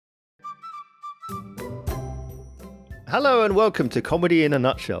Hello and welcome to Comedy in a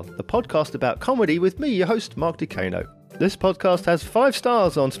Nutshell, the podcast about comedy with me, your host, Mark Ducano. This podcast has 5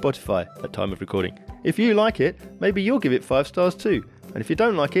 stars on Spotify at time of recording. If you like it, maybe you'll give it 5 stars too. And if you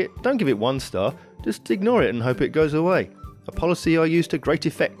don't like it, don't give it 1 star, just ignore it and hope it goes away. A policy I use to great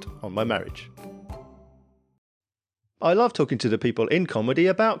effect on my marriage. I love talking to the people in comedy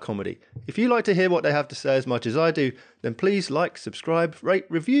about comedy. If you like to hear what they have to say as much as I do, then please like, subscribe, rate,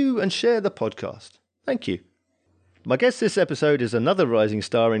 review and share the podcast. Thank you. My guest this episode is another rising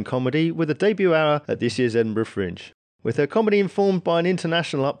star in comedy with a debut hour at this year's Edinburgh Fringe. With her comedy informed by an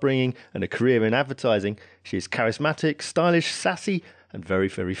international upbringing and a career in advertising, she is charismatic, stylish, sassy and very,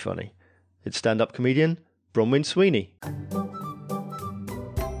 very funny. It's stand-up comedian Bronwyn Sweeney.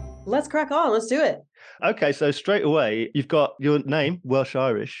 Let's crack on. Let's do it. Okay, so straight away, you've got your name,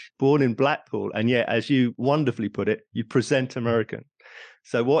 Welsh-Irish, born in Blackpool, and yet, as you wonderfully put it, you present American.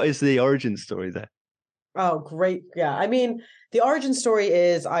 So what is the origin story there? Oh, great. Yeah. I mean, the origin story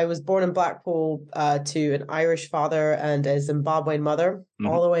is I was born in Blackpool to an Irish father and a Zimbabwean mother,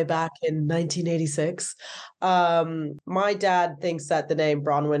 all the way back in 1986. My dad thinks that the name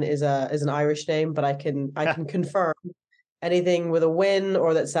Bronwyn is an Irish name, but I can confirm anything with a win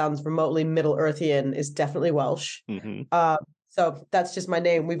or that sounds remotely Middle Earthian is definitely Welsh. So that's just my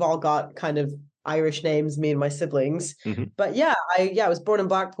name. We've all got kind of Irish names, me and my siblings. But I was born in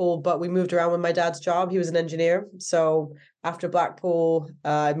Blackpool, but we moved around with my dad's job. He was an engineer. So after Blackpool,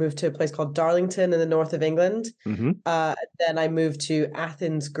 I moved to a place called Darlington in the north of England. Then I moved to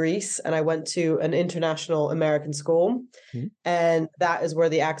Athens, Greece, and I went to an international American school. And that is where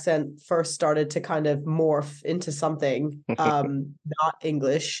the accent first started to kind of morph into something not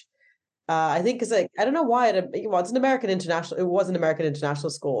English. I think because I don't know why it's an American international. It was an American international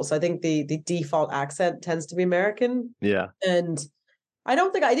school, so I think the default accent tends to be American. Yeah, and I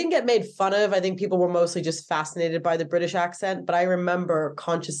didn't get made fun of. I think people were mostly just fascinated by the British accent. But I remember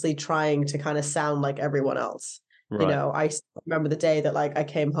consciously trying to kind of sound like everyone else. Right. You know, I remember the day that like I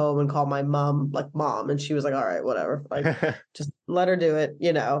came home and called my mom like mom, and she was like, "All right, whatever, like just let her do it,"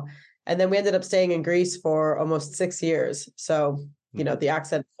 you know. And then we ended up staying in Greece for almost 6 years. So. You know, the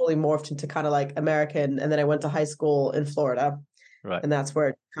accent fully morphed into kind of like American. And then I went to high school in Florida. Right. And that's where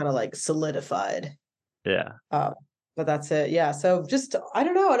it kind of like solidified. Yeah. But that's it. Yeah. So just, I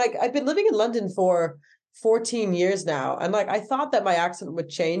don't know. And I've been living in London for 14 years now. And like, I thought that my accent would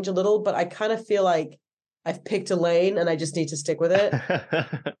change a little, but I kind of feel like I've picked a lane and I just need to stick with it.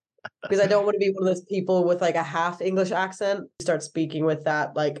 Because I don't want to be one of those people with like a half English accent, start speaking with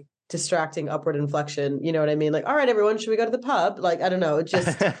that like distracting upward inflection, you know what I mean? Like, all right, everyone, should we go to the pub? Like, I don't know, it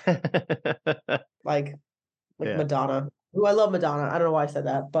just like Madonna, who I love Madonna. I don't know why I said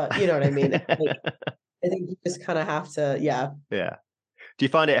that, but you know what I mean? Like, I think you just kind of have to, yeah. Do you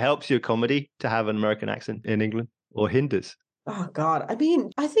find it helps your comedy to have an American accent in England or hinders? Oh God. I mean,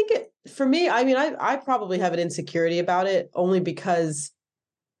 I think for me, I mean, I probably have an insecurity about it only because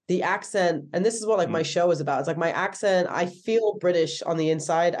the accent, and this is what like my show is about. It's like my accent, I feel British on the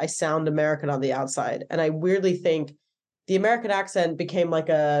inside. I sound American on the outside. And I weirdly think the American accent became like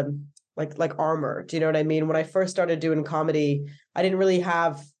a, like armor. Do you know what I mean? When I first started doing comedy, I didn't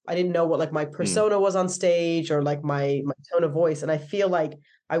know what like my persona was on stage or like my tone of voice. And I feel like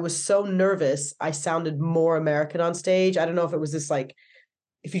I was so nervous. I sounded more American on stage. I don't know if it was this like,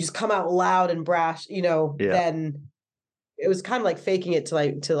 if you just come out loud and brash, you know, then it was kind of like faking it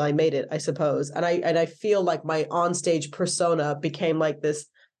till I made it, I suppose. And I feel like my onstage persona became like this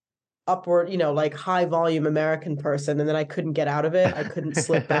upward, you know, like high volume American person. And then I couldn't get out of it. I couldn't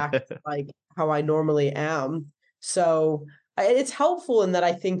slip back to like how I normally am. So it's helpful in that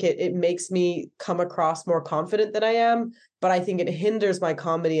I think it makes me come across more confident than I am. But I think it hinders my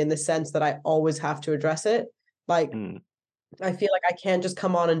comedy in the sense that I always have to address it. Like, I feel like I can't just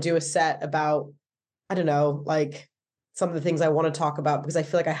come on and do a set about, I don't know, like, some of the things I want to talk about because I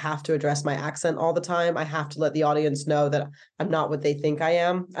feel like I have to address my accent all the time. I have to let the audience know that I'm not what they think I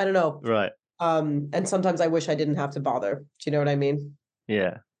am. I don't know. Right. And sometimes I wish I didn't have to bother. Do you know what I mean?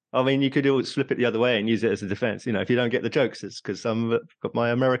 Yeah. I mean, you could always flip it the other way and use it as a defense. You know, if you don't get the jokes, it's because some of it got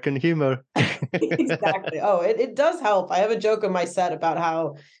my American humor. Exactly. Oh, it does help. I have a joke in my set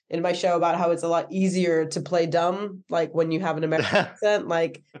in my show about how it's a lot easier to play dumb, like when you have an American accent,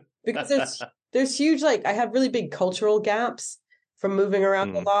 like because there's huge, like I have really big cultural gaps from moving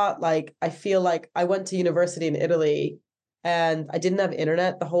around a lot. Like I feel like I went to university in Italy and I didn't have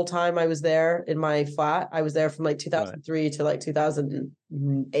internet the whole time I was there in my flat. I was there from like 2003 to like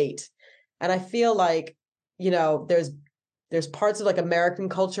 2008. And I feel like, you know, there's parts of like American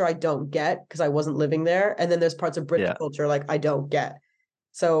culture I don't get because I wasn't living there. And then there's parts of British culture like I don't get.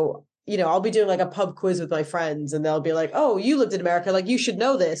 So I'll be doing like a pub quiz with my friends and they'll be like, oh, you lived in America, like you should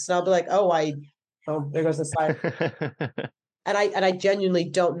know this. And I'll be like, oh, there goes the slide. And I genuinely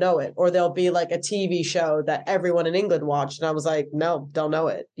don't know it. Or there'll be like a TV show that everyone in England watched. And I was like, no, don't know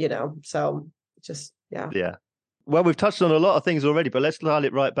it, So just, yeah. Yeah. Well, we've touched on a lot of things already, but let's dial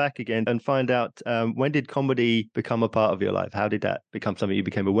it right back again and find out, when did comedy become a part of your life? How did that become something you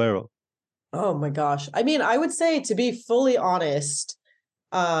became aware of? Oh my gosh. I mean, I would say, to be fully honest,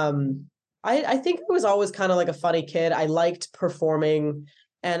 I think I was always kind of like a funny kid. I liked performing.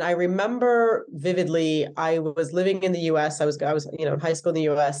 And I remember vividly, I was living in the US. I was in high school in the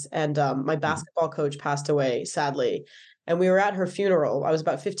US, and my basketball coach passed away, sadly. And we were at her funeral. I was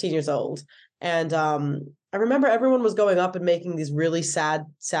about 15 years old. And I remember everyone was going up and making these really sad,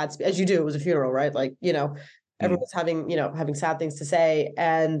 as you do, it was a funeral, right? Like, everyone was having sad things to say.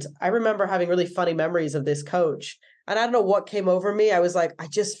 And I remember having really funny memories of this coach. And I don't know what came over me. I was like, I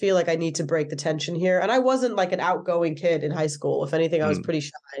just feel like I need to break the tension here. And I wasn't like an outgoing kid in high school. If anything, I was pretty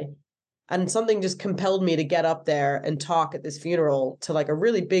shy. And something just compelled me to get up there and talk at this funeral to like a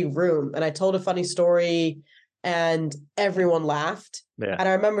really big room. And I told a funny story and everyone laughed. Yeah. And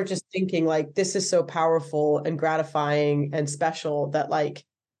I remember just thinking like, this is so powerful and gratifying and special that like,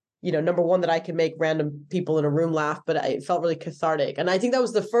 number one, that I can make random people in a room laugh, but it felt really cathartic. And I think that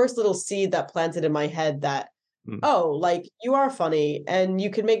was the first little seed that planted in my head that, oh, like you are funny and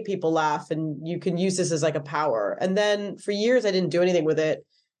you can make people laugh and you can use this as like a power. And then for years, I didn't do anything with it.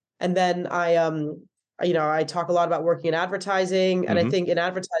 And then I talk a lot about working in advertising. And I think in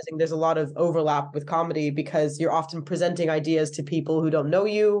advertising, there's a lot of overlap with comedy because you're often presenting ideas to people who don't know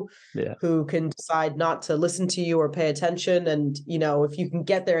you, who can decide not to listen to you or pay attention. And, if you can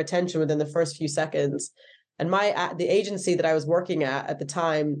get their attention within the first few seconds. And the agency that I was working at the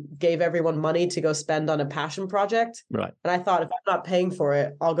time gave everyone money to go spend on a passion project. Right. And I thought, if I'm not paying for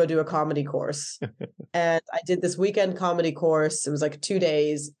it, I'll go do a comedy course. And I did this weekend comedy course. It was like 2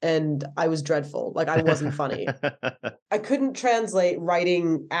 days and I was dreadful. Like I wasn't funny. I couldn't translate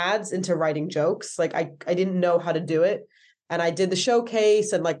writing ads into writing jokes. Like I didn't know how to do it. And I did the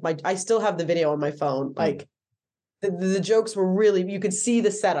showcase and like I still have the video on my phone. Like the jokes were really, you could see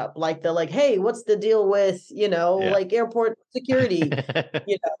the setup, like they're like, hey, what's the deal with, like airport security,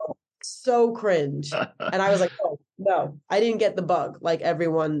 so cringe. And I was like, oh, no, I didn't get the bug like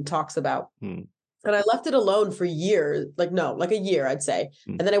everyone talks about. And I left it alone for years, like a year, I'd say.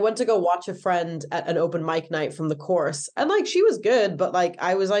 And then I went to go watch a friend at an open mic night from the course. And like, she was good, but like,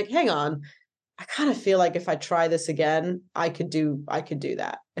 I was like, hang on, I kind of feel like if I try this again, I could do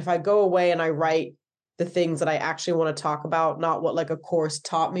that. If I go away and I write the things that I actually want to talk about, not what like a course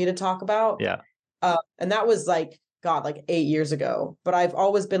taught me to talk about. Yeah. And that was like 8 years ago, but I've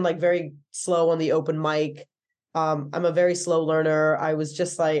always been like very slow on the open mic. I'm a very slow learner. I was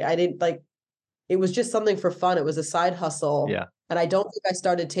just like, I didn't like, it was just something for fun. It was a side hustle. Yeah. And I don't think I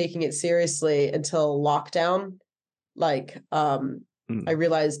started taking it seriously until lockdown. Like, I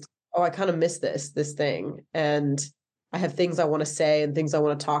realized, oh, I kind of miss this thing. And I have things I want to say and things I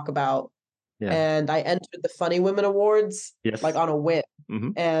want to talk about. Yeah. And I entered the Funny Women Awards, like on a whim.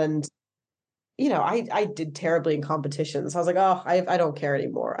 And, I did terribly in competitions. I was like, oh, I don't care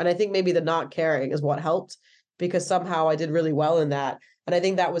anymore. And I think maybe the not caring is what helped because somehow I did really well in that. And I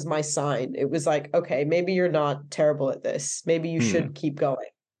think that was my sign. It was like, okay, maybe you're not terrible at this. Maybe you should keep going.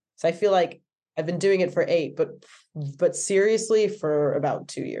 So I feel like I've been doing it for 8, but seriously for about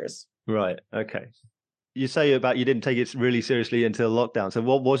 2 years. Right. Okay. You say about you didn't take it really seriously until lockdown. So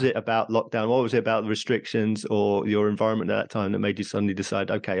what was it about lockdown? What was it about the restrictions or your environment at that time that made you suddenly decide,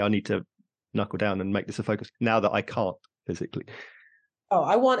 okay, I need to knuckle down and make this a focus now that I can't physically? Oh,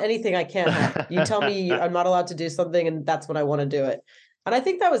 I want anything I can have. You tell me I'm not allowed to do something and that's when I want to do it. And I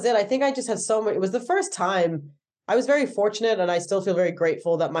think that was it. I think I just had so much. It was the first time. I was very fortunate and I still feel very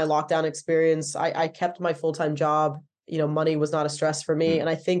grateful that my lockdown experience, I kept my full-time job. Money was not a stress for me. And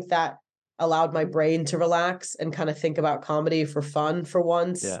I think that allowed my brain to relax and kind of think about comedy for fun for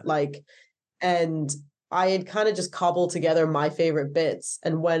once. And I had kind of just cobbled together my favorite bits.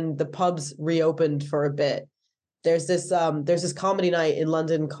 And when the pubs reopened for a bit, there's this comedy night in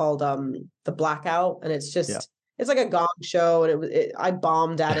London called The Blackout. And it's just, it's like a gong show. And I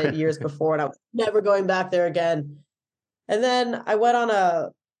bombed at it years before and I was never going back there again. And then I went on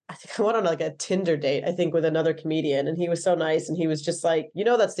like a Tinder date, I think, with another comedian. And he was so nice. And he was just like,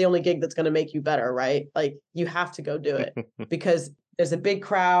 that's the only gig that's going to make you better, right? Like you have to go do it because there's a big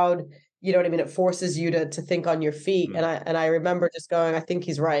crowd. You know what I mean? It forces you to think on your feet. And I remember just going, I think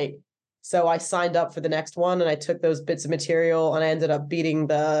he's right. So I signed up for the next one and I took those bits of material and I ended up beating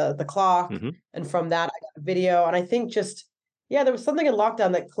the clock. And from that, I got a video. And I think just, yeah, there was something in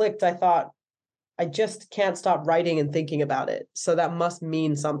lockdown that clicked. I thought, I just can't stop writing and thinking about it. So that must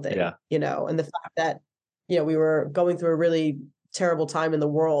mean something, and the fact that, we were going through a really terrible time in the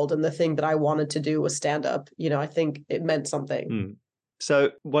world, and the thing that I wanted to do was stand up, I think it meant something.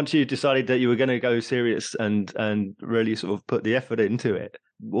 So once you decided that you were going to go serious and really sort of put the effort into it,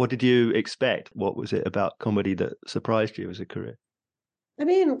 what did you expect? What was it about comedy that surprised you as a career? I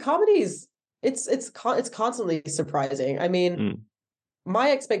mean, comedy's it's constantly surprising. I mean,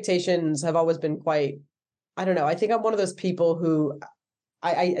 my expectations have always been quite, I don't know. I think I'm one of those people who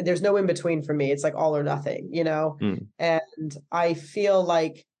I there's no in between for me. It's like all or nothing, and I feel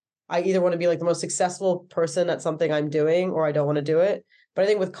like I either want to be like the most successful person at something I'm doing, or I don't want to do it. But I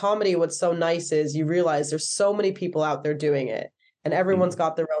think with comedy, what's so nice is you realize there's so many people out there doing it, and everyone's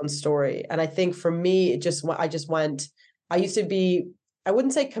got their own story. And I think for me, I used to be, I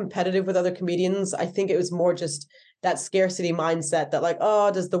wouldn't say competitive with other comedians. I think it was more just that scarcity mindset that like,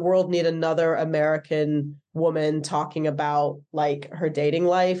 oh, does the world need another American woman talking about like her dating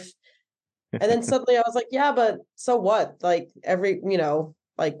life? And then suddenly I was like, yeah, but so what? Like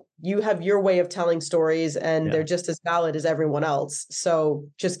like you have your way of telling stories, and they're just as valid as everyone else. So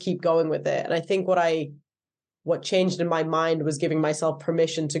just keep going with it. And I think what changed in my mind was giving myself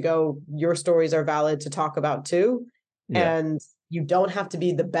permission to go, your stories are valid to talk about too. Yeah. And you don't have to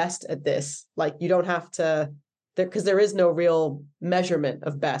be the best at this. Like you don't have to, because there is no real measurement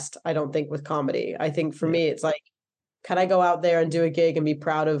of best, I don't think, with comedy. I think for me, it's like, can I go out there and do a gig and be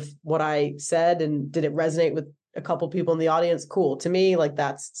proud of what I said? And did it resonate with a couple people in the audience? Cool. To me, like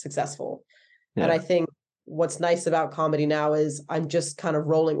that's successful. Yeah. And I think what's nice about comedy now is I'm just kind of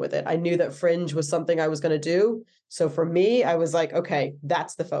rolling with it. I knew that Fringe was something I was going to do. So for me, I was like, okay,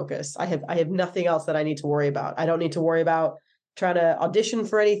 that's the focus. I have nothing else that I need to worry about. I don't need to worry about trying to audition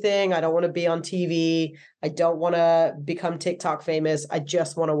for anything. I don't want to be on TV. I don't want to become TikTok famous. I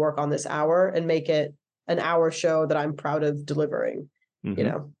just want to work on this hour and make it an hour show that I'm proud of delivering,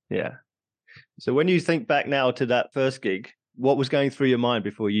 Yeah. So when you think back now to that first gig, what was going through your mind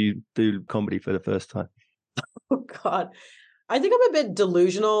before you do comedy for the first time? Oh God. I think I'm a bit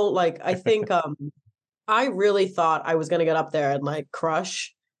delusional. Like, I think I really thought I was going to get up there and like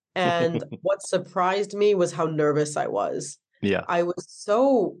crush. And what surprised me was how nervous I was. Yeah. I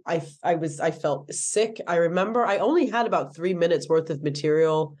felt sick. I remember I only had about 3 minutes worth of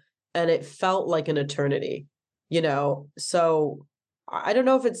material, and it felt like an eternity, So I don't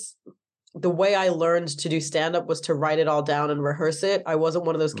know if it's the way I learned to do stand-up was to write it all down and rehearse it. I wasn't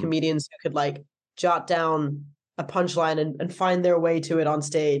one of those comedians who could like jot down a punchline and find their way to it on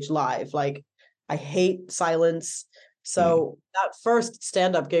stage live. Like I hate silence. So that first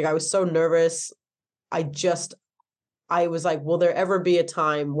stand-up gig, I was so nervous. I was like, will there ever be a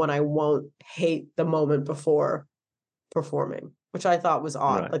time when I won't hate the moment before performing? Which I thought was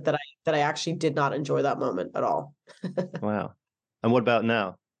odd, right. Like that I actually did not enjoy that moment at all. Wow. And what about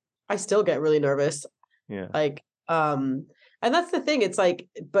now? I still get really nervous. Yeah. Like, and that's the thing. It's like,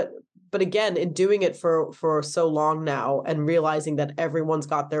 but again, in doing it for so long now and realizing that everyone's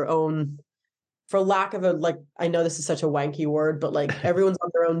got their own, for lack of a, like, I know this is such a wanky word, but like everyone's on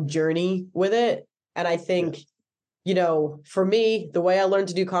their own journey with it. And I think, for me, the way I learned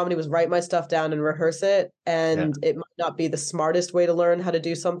to do comedy was write my stuff down and rehearse it. And it might not be the smartest way to learn how to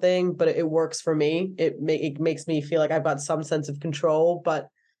do something, but it works for me. It makes me feel like I've got some sense of control, but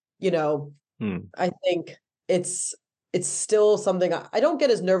I think it's still something I don't get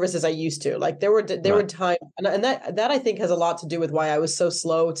as nervous as I used to. Like there were times, and that I think has a lot to do with why I was so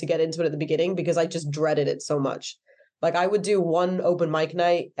slow to get into it at the beginning, because I just dreaded it so much. Like I would do one open mic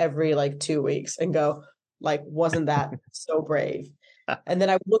night every like 2 weeks and go, like, wasn't that so brave? And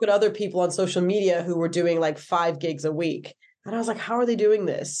then I would look at other people on social media who were doing like 5 gigs a week. And I was like, how are they doing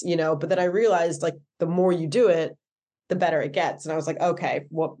this? But then I realized like the more you do it, the better it gets. And I was like, okay,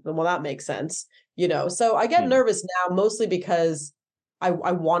 well, that makes sense. So I get nervous now mostly because I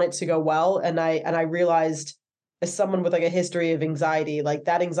want it to go well. And I realized, as someone with like a history of anxiety, like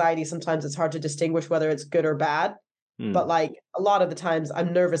that anxiety, sometimes it's hard to distinguish whether it's good or bad. But like a lot of the times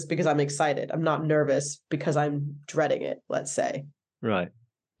I'm nervous because I'm excited. I'm not nervous because I'm dreading it, let's say. Right.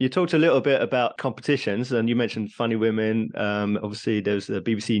 You talked a little bit about competitions, and you mentioned Funny Women. Obviously, there's a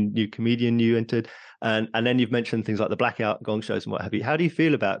BBC New Comedian you entered, and then you've mentioned things like the Blackout, Gong shows, and what have you. How do you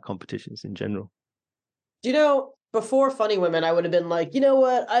feel about competitions in general? Before Funny Women, I would have been like, you know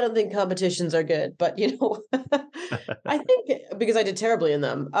what? I don't think competitions are good. But, I think because I did terribly in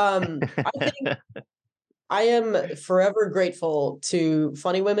them. I think I am forever grateful to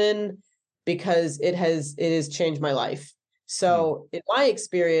Funny Women because it has changed my life. So in my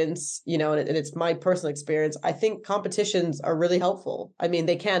experience, you know, and it's my personal experience, I think competitions are really helpful. I mean,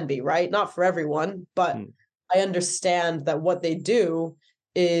 they can be, right? Not for everyone, but I understand that what they do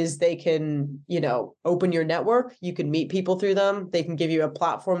is they can, you know, open your network. You can meet people through them. They can give you a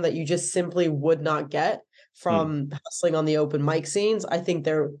platform that you just simply would not get from hustling on the open mic scenes. I think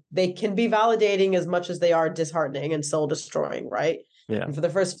they can be validating as much as they are disheartening and soul destroying, right? Yeah. And for the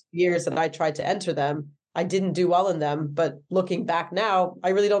first years that I tried to enter them, I didn't do well in them. But looking back now, I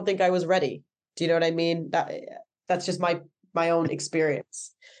really don't think I was ready. Do you know what I mean? That's just my own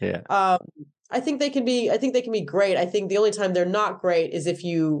experience. Yeah. I think they can be great. I think the only time they're not great is if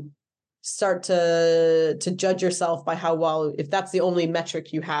you start to judge yourself by how well, if that's the only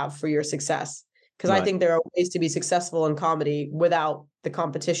metric you have for your success. Because I think there are ways to be successful in comedy without the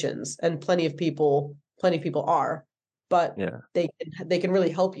competitions, and plenty of people are, but they can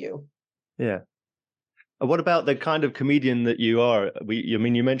really help you. Yeah. What about the kind of comedian that you are? I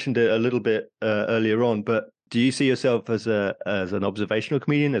mean, you mentioned it a little bit earlier on, but do you see yourself as an observational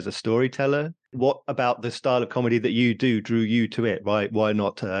comedian, as a storyteller? What about the style of comedy that you do drew you to it? Why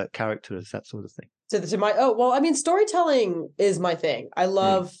not characters, that sort of thing? I mean, storytelling is my thing. I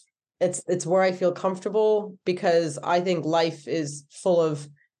love it's where I feel comfortable, because I think life is full of,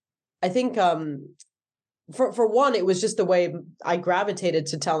 I think for one, it was just the way I gravitated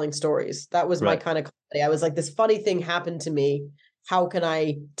to telling stories. That was my kind of comedy. I was like, this funny thing happened to me. How can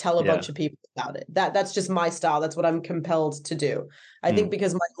I tell a bunch of people about it? That's just my style. That's what I'm compelled to do. I think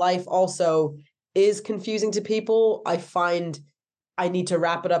because my life also is confusing to people, I find I need to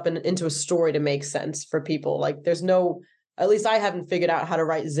wrap it up into a story to make sense for people. Like at least I haven't figured out how to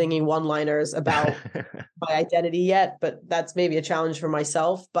write zingy one-liners about my identity yet, but that's maybe a challenge for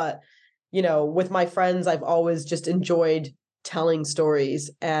myself. But you know, with my friends, I've always just enjoyed telling stories,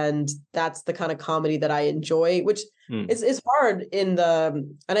 and that's the kind of comedy that I enjoy, which is hard and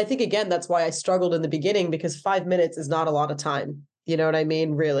I think, again, that's why I struggled in the beginning, because 5 minutes is not a lot of time. You know what I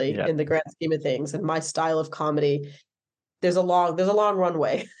mean? Really, in the grand scheme of things. And my style of comedy, there's a long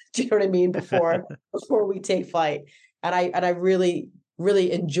runway. Do you know what I mean? Before we take flight. And I really,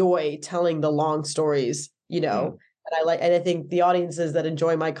 really enjoy telling the long stories, you know. And I think the audiences that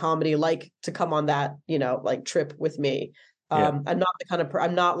enjoy my comedy like to come on that, you know, like trip with me. I'm not the kind of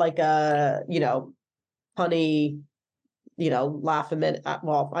I'm not like a, you know, punny, you know, laugh a minute.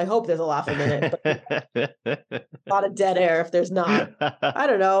 Well, I hope there's a laugh a minute, but a lot of dead air if there's not. I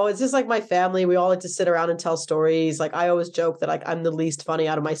don't know. It's just like my family. We all like to sit around and tell stories. Like I always joke that like I'm the least funny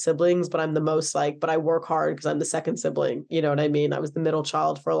out of my siblings, but I'm the most but I work hard because I'm the second sibling. You know what I mean? I was the middle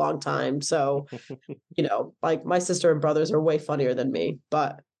child for a long time. So, you know, like my sister and brothers are way funnier than me,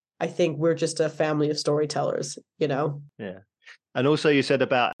 but I think we're just a family of storytellers, you know? Yeah. And also you said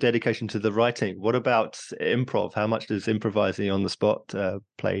about dedication to the writing. What about improv? How much does improvising on the spot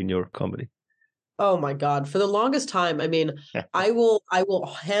play in your comedy? Oh my God. For the longest time, I mean, I will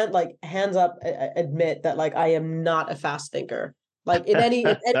hands up admit that like I am not a fast thinker. Like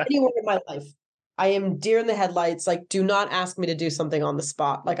anywhere in my life, I am deer in the headlights. Like, do not ask me to do something on the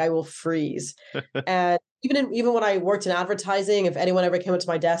spot. Like I will freeze. And even when I worked in advertising, if anyone ever came up to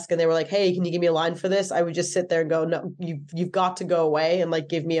my desk and they were like, "Hey, can you give me a line for this?" I would just sit there and go, "No, you've got to go away and like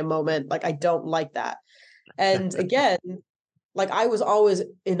give me a moment." Like I don't like that. And again, like I was always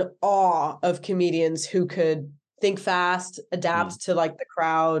in awe of comedians who could think fast, adapt to like the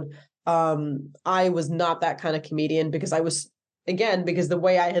crowd. I was not that kind of comedian because because the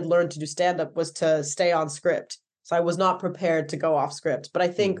way I had learned to do stand-up was to stay on script. So I was not prepared to go off script. But I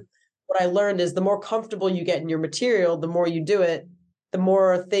think what I learned is the more comfortable you get in your material, the more you do it, the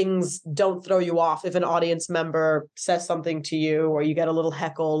more things don't throw you off. If an audience member says something to you or you get a little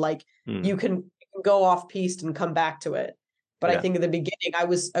heckle, like you can go off piste and come back to it. But I think in the beginning, I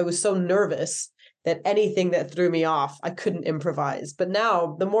was so nervous that anything that threw me off, I couldn't improvise. But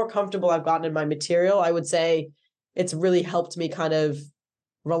now, the more comfortable I've gotten in my material, I would say it's really helped me kind of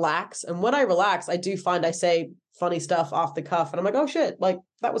relax. And when I relax, I do find I say funny stuff off the cuff, and I'm like, oh shit, like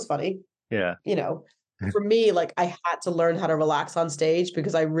that was funny. Yeah. You know, for me, like I had to learn how to relax on stage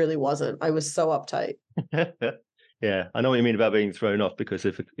because I really wasn't. I was so uptight. Yeah, I know what you mean about being thrown off, because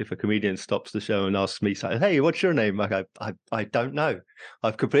if a comedian stops the show and asks me, "Hey, what's your name?" Like, I don't know.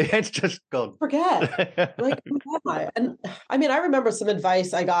 I've completely, it's just gone. Forget. Like, who am I? And I mean, I remember some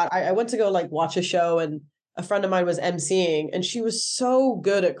advice I got. I went to go like watch a show, and a friend of mine was emceeing, and she was so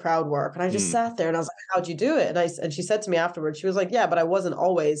good at crowd work. And I just sat there and I was like, "How'd you do it?" And she said to me afterwards, she was like, "Yeah, but I wasn't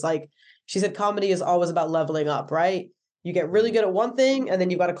always like." She said, "Comedy is always about leveling up, right?" You get really good at one thing and then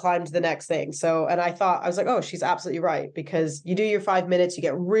you've got to climb to the next thing. So, and I was like, oh, she's absolutely right, because you do your 5 minutes, you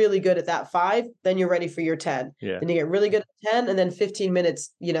get really good at that 5, then you're ready for your 10. Yeah. Then you get really good at 10, and then 15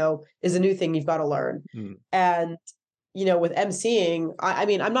 minutes, is a new thing you've got to learn. And, with emceeing, I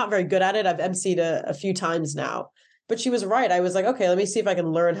mean, I'm not very good at it. I've emceed a few times now, but she was right. I was like, okay, let me see if I can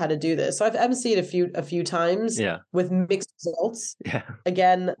learn how to do this. So I've emceed a few times with mixed results. Yeah.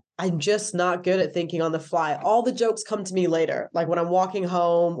 Again, I'm just not good at thinking on the fly. All the jokes come to me later. Like when I'm walking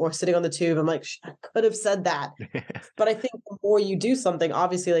home or sitting on the tube, I'm like, I could have said that. But I think the more you do something,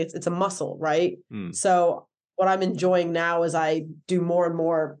 obviously it's a muscle, right? So what I'm enjoying now as I do more and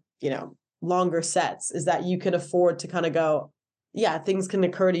more, longer sets, is that you can afford to kind of go, yeah, things can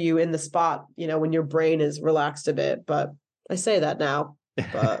occur to you in the spot, when your brain is relaxed a bit. But I say that now,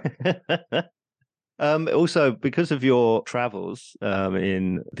 but also, because of your travels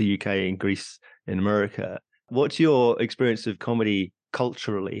in the UK, in Greece, in America, what's your experience of comedy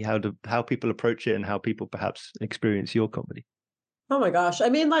culturally? How people approach it and how people perhaps experience your comedy? Oh my gosh. I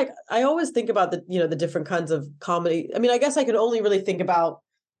mean, like, I always think about the different kinds of comedy. I mean, I guess I can only really think about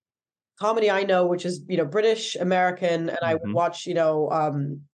comedy I know, which is, British, American, and I would watch,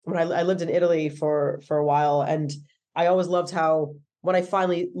 when I lived in Italy for a while, and I always loved how when I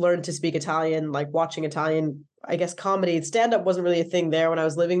finally learned to speak Italian, like watching Italian, I guess comedy, stand-up wasn't really a thing there when I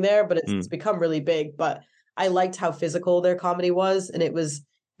was living there, but it's become really big. But I liked how physical their comedy was, and it was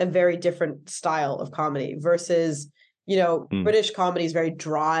a very different style of comedy versus, British comedy is very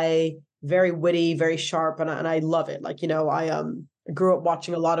dry, very witty, very sharp, and I love it. Like, I grew up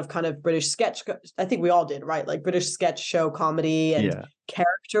watching a lot of kind of British sketch. I think we all did, right? Like British sketch show comedy and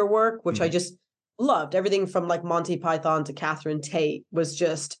character work, which I just loved. Everything from like Monty Python to Catherine Tate was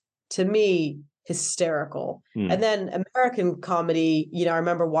just, to me, hysterical. And then American comedy, I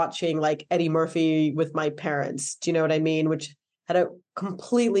remember watching like Eddie Murphy with my parents. Do you know what I mean? Which had a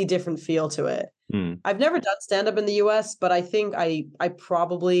completely different feel to it. I've never done stand-up in the US, but I think I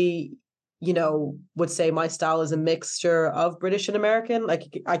probably, would say my style is a mixture of British and American.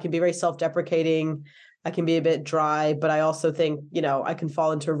 Like I can be very self-deprecating. I can be a bit dry, but I also think, I can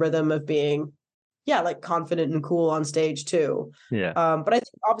fall into a rhythm of being, like confident and cool on stage too. Yeah. But I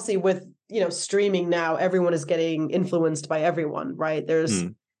think obviously with, streaming now, everyone is getting influenced by everyone, right?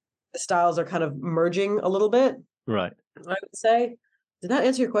 The styles are kind of merging a little bit. Right. I would say. Did that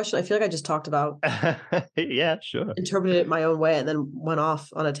answer your question? I feel like I just talked about yeah, sure. Interpreted it my own way and then went off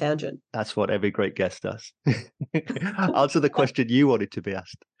on a tangent. That's what every great guest does. Answer the question you wanted to be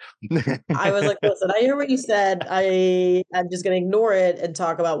asked. I was like, listen, I hear what you said. I'm just going to ignore it and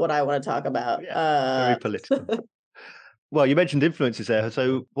talk about what I want to talk about. Yeah, very political. Well, you mentioned influences there.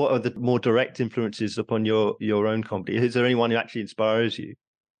 So what are the more direct influences upon your own comedy? Is there anyone who actually inspires you?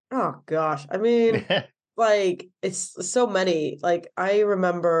 Oh, gosh. I mean, like, it's so many. Like, I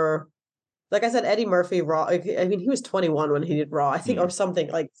remember, like I said, Eddie Murphy, Raw. I mean, he was 21 when he did Raw, I think, or something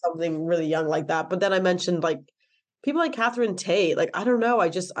really young like that. But then I mentioned like people like Catherine Tate. Like, I don't know.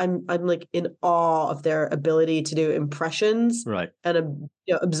 I'm like in awe of their ability to do impressions, right, and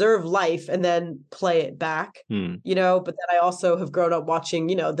observe life and then play it back. But then I also have grown up watching,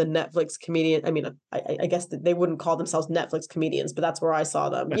 the Netflix comedian. I mean, I guess that they wouldn't call themselves Netflix comedians, but that's where I saw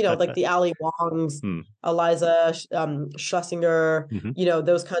them. Like the Ali Wongs, Eliza Schlesinger.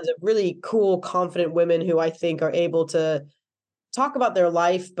 Those kinds of really cool, confident women who I think are able to talk about their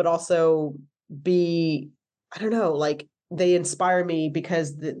life, but also be, I don't know, like they inspire me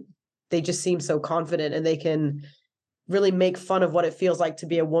because they just seem so confident, and they can really make fun of what it feels like to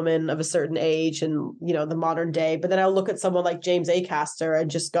be a woman of a certain age and, the modern day. But then I'll look at someone like James Acaster and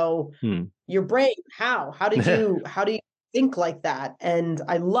just go, your brain, how do you think like that? And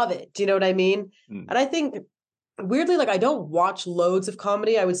I love it. Do you know what I mean? And I think weirdly, like I don't watch loads of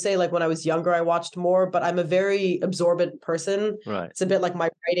comedy. I would say like when I was younger, I watched more, but I'm a very absorbent person. Right. It's a bit like my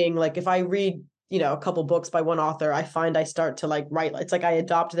writing. Like if I read, a couple books by one author, I find I start to like write. It's like I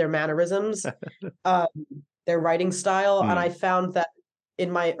adopt their mannerisms, their writing style. And I found that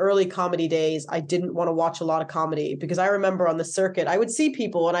in my early comedy days, I didn't want to watch a lot of comedy because I remember on the circuit, I would see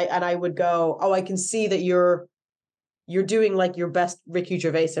people and I would go, oh, I can see that you're doing like your best Ricky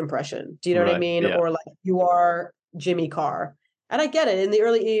Gervais impression. Do you know what I mean? Yeah. Or like you are Jimmy Carr. And I get it. In the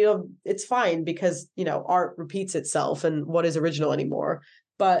early, it's fine because, art repeats itself and what is original anymore.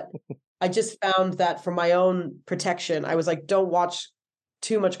 But I just found that for my own protection, I was like, don't watch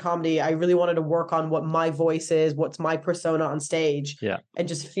too much comedy. I really wanted to work on what my voice is, what's my persona on stage, and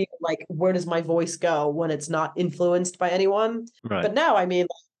just feel like, where does my voice go when it's not influenced by anyone? Right. But now, I mean,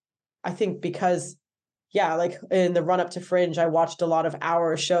 I think because yeah, like in the run up to Fringe, I watched a lot of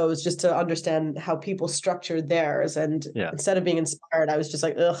hour shows just to understand how people structured theirs. And Yeah. instead of being inspired, I was just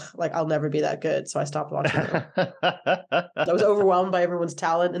like, ugh, like I'll never be that good. So I stopped watching them. I was overwhelmed by everyone's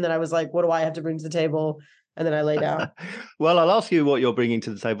talent. And then I was like, what do I have to bring to the table? And then I lay down. Well, I'll ask you what you're bringing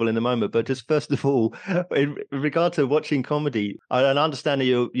to the table in a moment, but just first of all, in regard to watching comedy, I understand that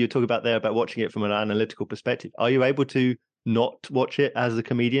you talk about there about watching it from an analytical perspective. Are you able to not watch it as a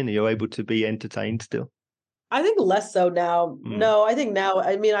comedian? Are you able to be entertained still? I think less so now. No, I think now,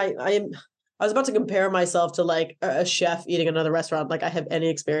 I mean, I was about to compare myself to like a chef eating another restaurant. Like I have any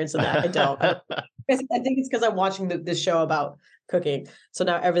experience in that. I don't. I think it's because I'm watching this show about cooking. So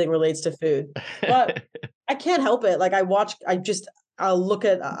now everything relates to food. But I can't help it. Like I'll look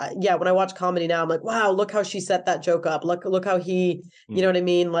at, when I watch comedy now, I'm like, wow, look how she set that joke up. Look how he, you know what I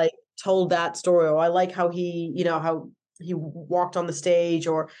mean? Like told that story. Or I like how he, how he walked on the stage.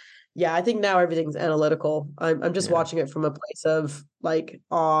 Or yeah, I think now everything's analytical. I'm just watching it from a place of like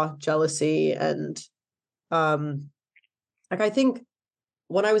awe, jealousy, and like I think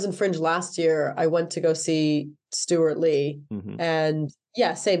when I was in Fringe last year, I went to go see Stuart Lee, and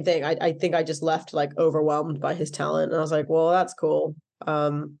yeah, same thing. I think I just left like overwhelmed by his talent, and I was like, well, that's cool.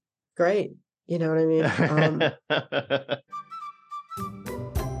 Great. You know what I mean?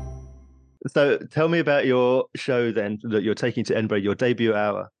 So tell me about your show then that you're taking to Edinburgh, your debut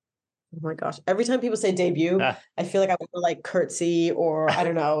hour. Oh my gosh. Every time people say debut, I feel like I want to like curtsy or I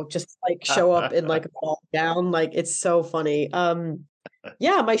don't know, just like show up in like a ball gown. Like it's so funny.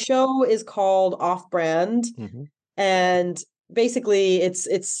 Yeah, my show is called Off Brand. And basically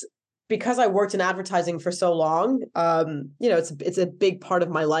it's because I worked in advertising for so long. It's a big part of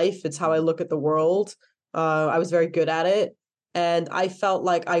my life. It's how I look at the world. I was very good at it. And I felt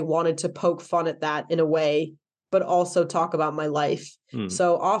like I wanted to poke fun at that in a way, but also talk about my life.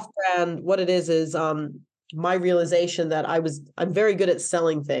 So Off Brand, what it is my realization that I'm very good at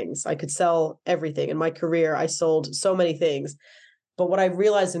selling things. I could sell everything. In my career, I sold so many things. But what I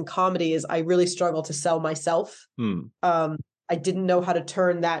realized in comedy is I really struggle to sell myself. I didn't know how to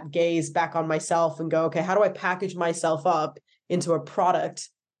turn that gaze back on myself and go, okay, how do I package myself up into a product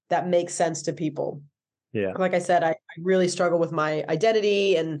that makes sense to people? Yeah. Like I said, I really struggle with my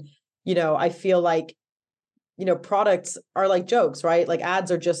identity. And, I feel like, products are like jokes, right? Like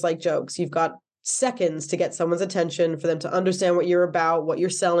ads are just like jokes. You've got seconds to get someone's attention, for them to understand what you're about, what you're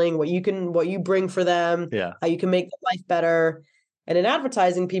selling, what you bring for them, how you can make their life better. And in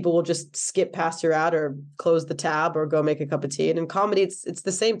advertising, people will just skip past your ad or close the tab or go make a cup of tea. And in comedy, it's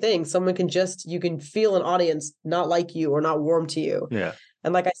the same thing. You can feel an audience not like you or not warm to you. Yeah.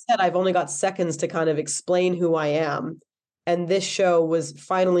 And like I said, I've only got seconds to kind of explain who I am. And this show was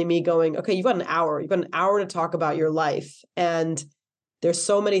finally me going, okay, you've got an hour. You've got an hour to talk about your life. And there's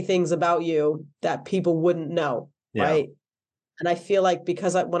so many things about you that people wouldn't know, right? And I feel like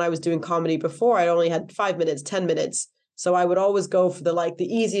because when I was doing comedy before, I only had 5 minutes, 10 minutes. So I would always go for the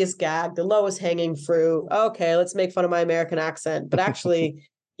easiest gag, the lowest hanging fruit. Okay, let's make fun of my American accent. But actually,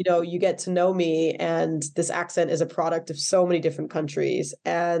 you get to know me, and this accent is a product of so many different countries.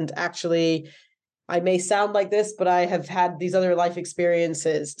 And actually, I may sound like this, but I have had these other life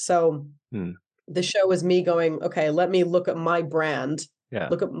experiences. So the show is me going, okay, let me look at my brand. Yeah.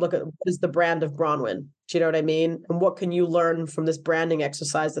 Look at what is the brand of Bronwyn. Do you know what I mean? And what can you learn from this branding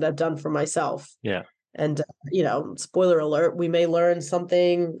exercise that I've done for myself? Yeah. And, spoiler alert, we may learn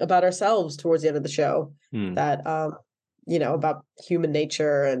something about ourselves towards the end of the show that, about human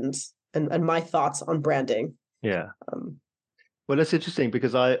nature and my thoughts on branding. Yeah. Well, that's interesting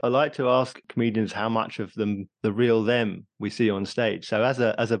because I like to ask comedians how much of the real them we see on stage. So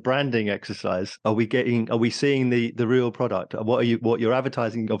as a branding exercise, are we seeing the real product? What you're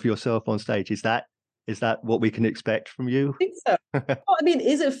advertising of yourself on stage? Is that what we can expect from you? I think so. Well, I mean,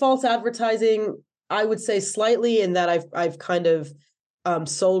 is it false advertising? I would say slightly, in that I've kind of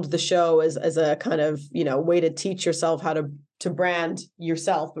sold the show as a kind of way to teach yourself how to brand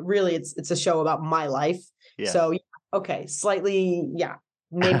yourself, but really it's a show about my life. Yeah. So okay, slightly,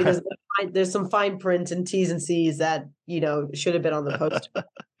 maybe there's some fine print and T's and C's that should have been on the poster.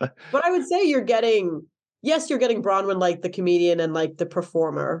 But I would say you're getting Bronwyn, like the comedian and like the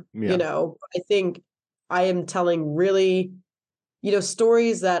performer. I think I am telling really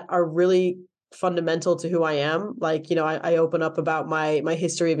stories that are really fundamental to who I am. Like, I open up about my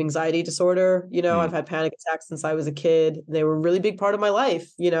history of anxiety disorder. I've had panic attacks since I was a kid. They were a really big part of my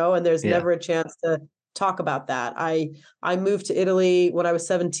life, and there's never a chance to talk about that. I moved to Italy when I was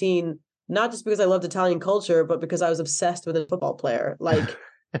 17, not just because I loved Italian culture, but because I was obsessed with a football player. Like,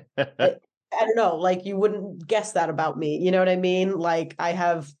 I don't know, like you wouldn't guess that about me. You know what I mean? Like I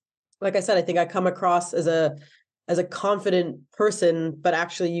have like I said, I think I come across as a confident person, but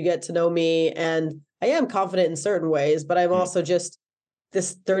actually you get to know me and I am confident in certain ways, but I'm also just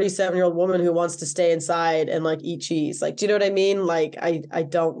this 37-year-old woman who wants to stay inside and like eat cheese. Like, do you know what I mean? Like, I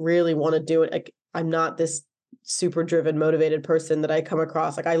don't really want to do it. Like, I'm not this super driven, motivated person that I come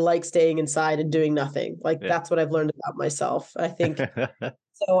across. Like, I like staying inside and doing nothing. Like, that's what I've learned about myself. I think,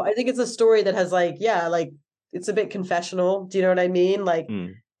 so I think it's a story that has like, like it's a bit confessional. Do you know what I mean? Like,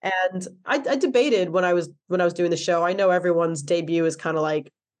 and I debated when I was doing the show. I know everyone's debut is kind of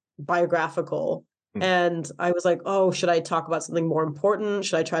like biographical. And I was like, oh, should I talk about something more important?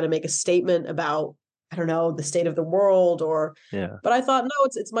 Should I try to make a statement about, I don't know, the state of the world or, but I thought, no,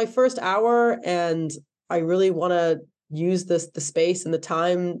 it's my first hour and I really want to use the space and the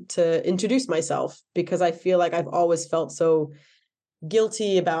time to introduce myself because I feel like I've always felt so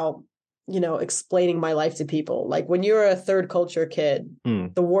guilty about, explaining my life to people. Like when you're a third culture kid,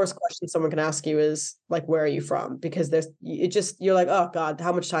 the worst question someone can ask you is like, where are you from? Because you're like, oh God,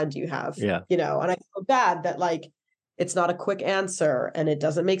 how much time do you have? And I feel bad that like, it's not a quick answer and it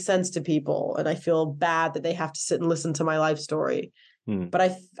doesn't make sense to people. And I feel bad that they have to sit and listen to my life story. But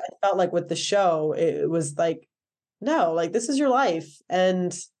I felt like with the show, it was like, no, like this is your life.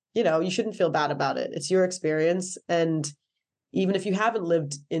 And, you shouldn't feel bad about it. It's your experience. And even if you haven't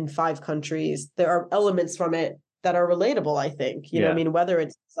lived in 5 countries, there are elements from it that are relatable, I think. You know what I mean? Whether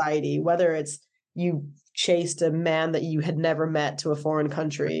it's society, whether it's you chased a man that you had never met to a foreign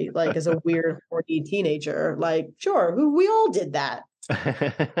country, like as a weird, horny teenager. Like, sure, we all did that.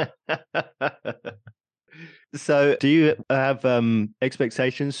 So do you have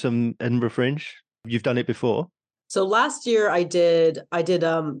expectations from Edinburgh Fringe? You've done it before? So last year I did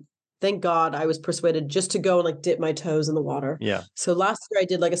thank God I was persuaded just to go and like dip my toes in the water. So last year I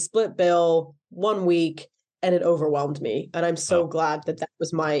did like a split bill 1 week and it overwhelmed me. And I'm so glad that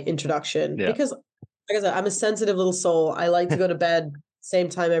was my introduction because like I said, I'm a sensitive little soul. I like to go to bed same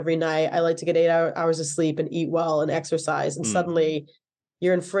time every night. I like to get 8 hours of sleep and eat well and exercise. And suddenly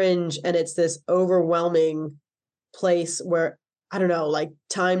you're in Fringe and it's this overwhelming place where, I don't know, like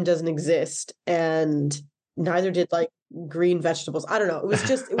time doesn't exist and neither did like green vegetables. I don't know. It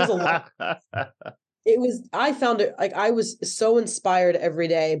was a lot. I found it like I was so inspired every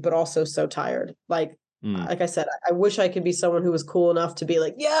day, but also so tired. Like I said, I wish I could be someone who was cool enough to be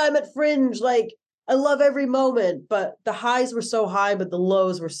like, yeah, I'm at Fringe. Like I love every moment, but the highs were so high, but the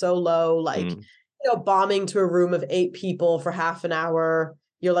lows were so low. Like, bombing to a room of 8 people for half an hour.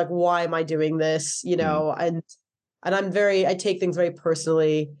 You're like, why am I doing this? And I take things very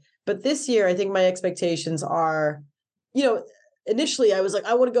personally. But this year, I think my expectations are, initially I was like,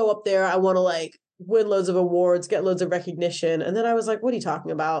 I want to go up there. I want to like win loads of awards, get loads of recognition. And then I was like, what are you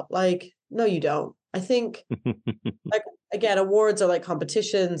talking about? Like, no, you don't. I think like, again, awards are like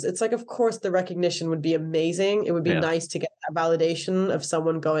competitions. It's like, of course, the recognition would be amazing. It would be nice to get that validation of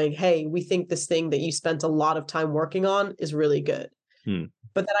someone going, hey, we think this thing that you spent a lot of time working on is really good.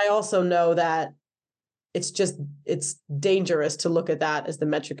 But then I also know that it's dangerous to look at that as the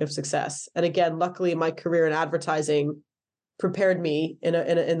metric of success. And again, luckily my career in advertising prepared me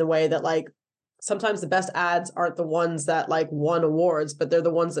in the way that like sometimes the best ads aren't the ones that like won awards, but they're the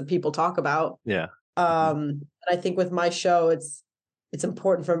ones that people talk about. And I think with my show, it's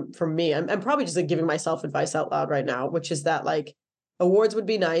important for me. I'm probably just like giving myself advice out loud right now, which is that like awards would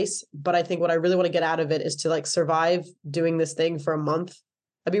be nice, but I think what I really want to get out of it is to like survive doing this thing for a month.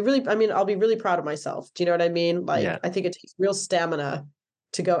 I'll be really proud of myself. Do you know what I mean? Like, I think it takes real stamina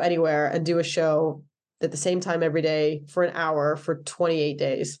to go anywhere and do a show at the same time every day for an hour for 28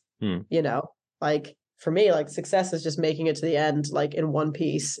 days. Like for me, like success is just making it to the end, like in one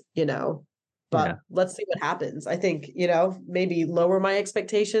piece, but let's see what happens. I think, maybe lower my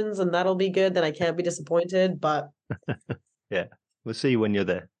expectations and that'll be good. Then I can't be disappointed, but we'll see when you're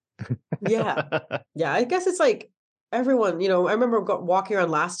there. I guess it's like, everyone, I remember walking around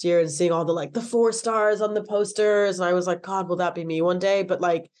last year and seeing all the 4 stars on the posters. And I was like, God, will that be me one day? But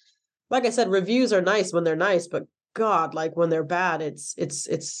like I said, reviews are nice when they're nice, but God, like when they're bad,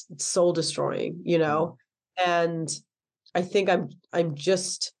 it's soul destroying, And I think I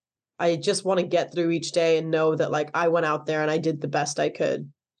just want to get through each day and know that like I went out there and I did the best I could,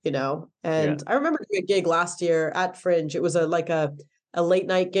 And I remember doing a gig last year at Fringe. It was a late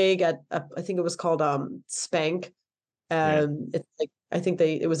night gig at I think it was called Spank. It's like I think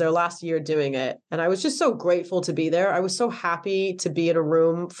it was their last year doing it, and I was just so grateful to be there. I was so happy to be in a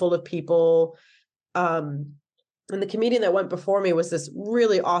room full of people. And the comedian that went before me was this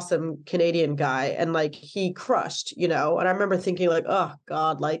really awesome Canadian guy, and like he crushed, And I remember thinking like, oh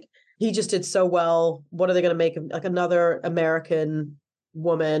God, like he just did so well. What are they going to make him like another American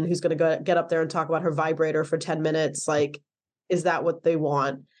woman who's going to get up there and talk about her vibrator for 10 minutes. Like, is that what they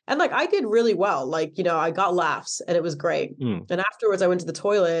want? And like, I did really well. Like, I got laughs and it was great. And afterwards I went to the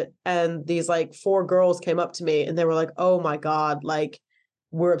toilet and these like 4 girls came up to me and they were like, oh my God, like,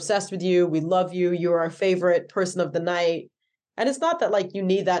 we're obsessed with you. We love you. You're our favorite person of the night. And it's not that like you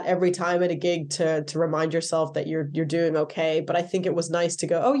need that every time at a gig to remind yourself that you're doing okay. But I think it was nice to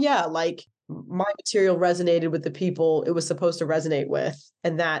go, oh yeah, like my material resonated with the people it was supposed to resonate with.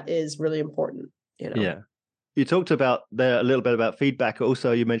 And that is really important, Yeah. You talked about there a little bit about feedback.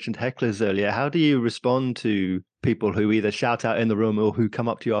 Also, you mentioned hecklers earlier. How do you respond to people who either shout out in the room or who come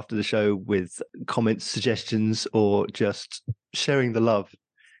up to you after the show with comments, suggestions, or just sharing the love?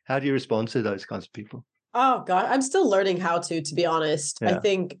 How do you respond to those kinds of people? Oh God, I'm still learning how to be honest. Yeah. I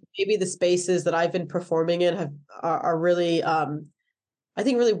think maybe the spaces that I've been performing in are really, I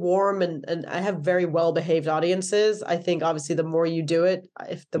think really warm and I have very well-behaved audiences. I think obviously the more you do it,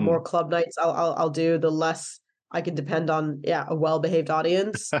 if the more club nights I'll do, the less I can depend on, a well-behaved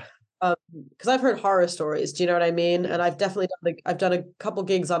audience. Because I've heard horror stories, do you know what I mean? And I've definitely done a couple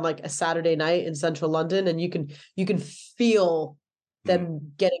gigs on like a Saturday night in central London and you can feel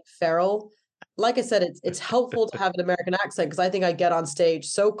them getting feral. Like I said, it's helpful to have an American accent because I think I get on stage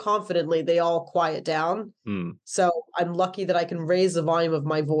so confidently they all quiet down. So I'm lucky that I can raise the volume of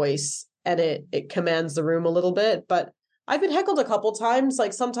my voice and it commands the room a little bit. But I've been heckled a couple times.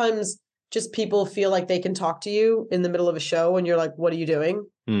 Like sometimes just people feel like they can talk to you in the middle of a show and you're like, what are you doing?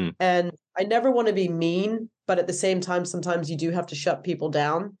 And I never want to be mean, but at the same time, sometimes you do have to shut people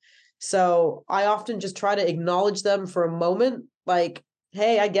down. So I often just try to acknowledge them for a moment, like,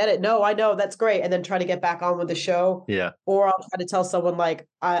 hey, I get it. No, I know. That's great. And then try to get back on with the show. Yeah. Or I'll try to tell someone like,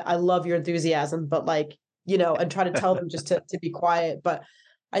 I love your enthusiasm, but like, and try to tell them just to be quiet. But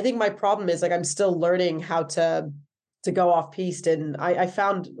I think my problem is like, I'm still learning how to go off piste. And I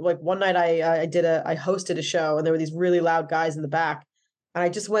found like one night I hosted a show and there were these really loud guys in the back and I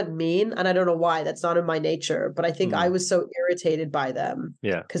just went mean. And I don't know why. That's not in my nature, but I think I was so irritated by them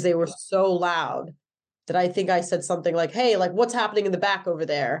because they were so loud that I think I said something like, hey, like what's happening in the back over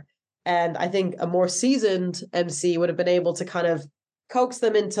there? And I think a more seasoned MC would have been able to kind of coax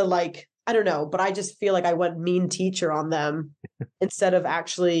them into like, I don't know, but I just feel like I went mean teacher on them instead of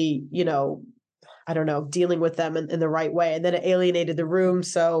actually, I don't know, dealing with them in the right way. And then it alienated the room.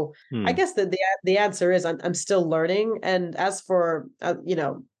 So I guess the answer is I'm still learning. And as for,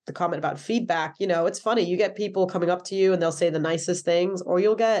 the comment about feedback, it's funny. You get people coming up to you and they'll say the nicest things, or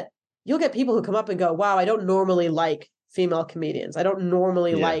you'll get people who come up and go, wow, I don't normally like female comedians. I don't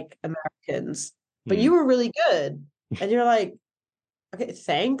normally like Americans, but you were really good. And you're like, okay,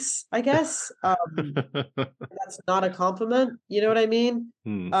 thanks, I guess. That's not a compliment. You know what I mean?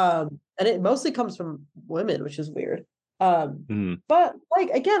 And it mostly comes from women, which is weird. But like,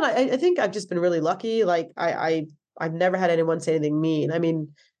 again, I think I've just been really lucky. Like I've never had anyone say anything mean. I mean,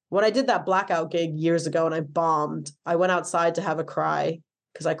 when I did that Blackout gig years ago and I bombed, I went outside to have a cry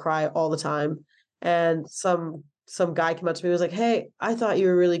because I cry all the time. And some guy came up to me and was like, hey, I thought you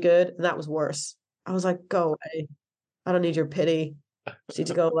were really good. And that was worse. I was like, go away. I don't need your pity. I just need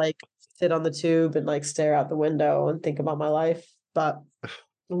to go like sit on the tube and like stare out the window and think about my life. But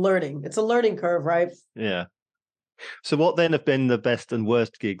learning, it's a learning curve, right? Yeah. So what then have been the best and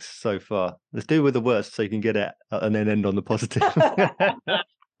worst gigs so far? Let's do with the worst so you can get it and then end on the positive.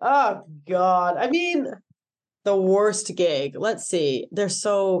 Oh God. I mean, the worst gig. Let's see. There's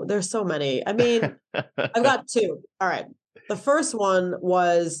so many. I mean, I've got 2. All right. The first one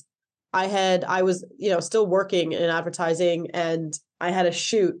was I was, still working in advertising and I had a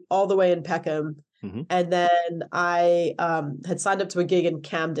shoot all the way in Peckham. And then I had signed up to a gig in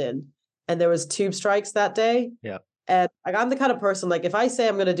Camden and there was tube strikes that day. Yeah. And like, I'm the kind of person, like if I say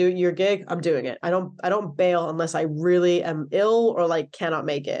I'm going to do your gig, I'm doing it. I don't bail unless I really am ill or like cannot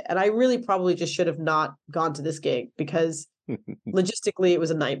make it. And I really probably just should have not gone to this gig because logistically it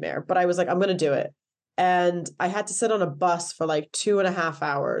was a nightmare, but I was like, I'm going to do it. And I had to sit on a bus for like 2.5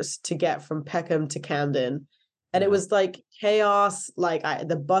 hours to get from Peckham to Camden. And it was like chaos. Like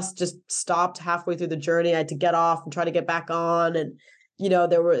the bus just stopped halfway through the journey. I had to get off and try to get back on. And,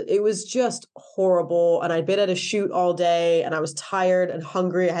 it was just horrible. And I'd been at a shoot all day and I was tired and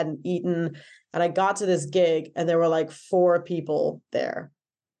hungry. I hadn't eaten. And I got to this gig and there were like 4 people there.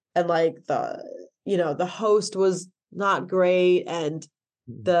 And like the host was not great. And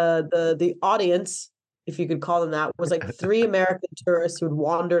the audience, if you could call them that, was like 3 American tourists who'd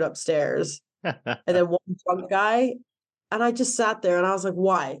wandered upstairs and then one drunk guy. And I just sat there and I was like,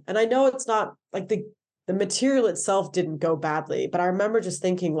 why? And I know it's not like the material itself didn't go badly, but I remember just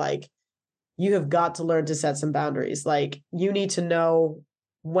thinking like, you have got to learn to set some boundaries. Like, you need to know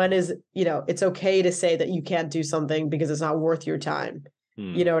when is, it's okay to say that you can't do something because it's not worth your time.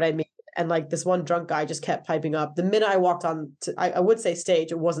 You know what I mean? And like, this one drunk guy just kept piping up. The minute I walked on to, I would say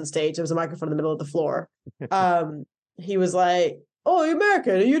stage, it wasn't stage. It was a microphone in the middle of the floor. He was like, "Oh, you're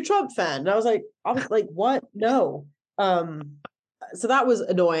American. Are you a Trump fan?" And I was like, what? No. So that was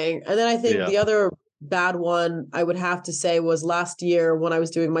annoying. And then I think the other bad one I would have to say was last year when I was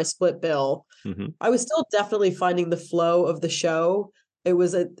doing my split bill. I was still definitely finding the flow of the show. It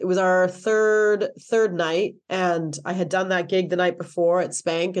was our third night, and I had done that gig the night before at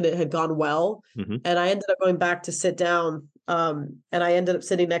Spank, and it had gone well. And I ended up going back to sit down, and I ended up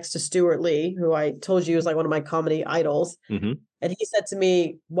sitting next to Stuart Lee, who I told you was like one of my comedy idols. And he said to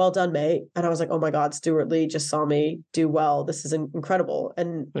me, "Well done, mate." And I was like, "Oh my God, Stuart Lee just saw me do well. This is incredible."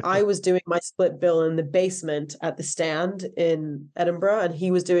 And I was doing my split bill in the basement at the Stand in Edinburgh, and he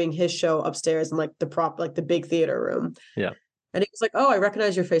was doing his show upstairs in like the big theater room. Yeah. And he was like, "Oh, I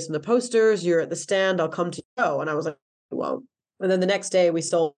recognize your face from the posters. You're at the Stand. I'll come to you." And I was like, "Well." And then the next day we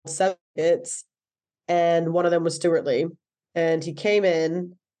sold 7 tickets, and one of them was Stuart Lee. And he came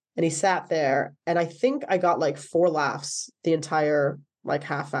in and he sat there, and I think I got like 4 laughs the entire like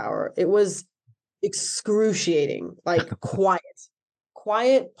half hour. It was excruciating, like quiet,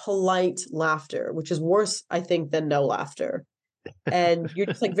 polite laughter, which is worse, I think, than no laughter. And you're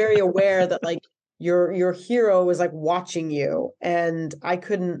just like very aware that like your hero is like watching you. And I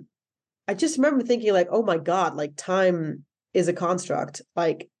just remember thinking like, oh my God, like time is a construct.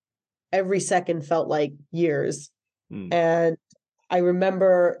 Like every second felt like years. And I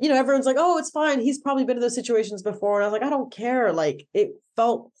remember, everyone's like, "Oh, it's fine. He's probably been in those situations before." And I was like, I don't care. Like, it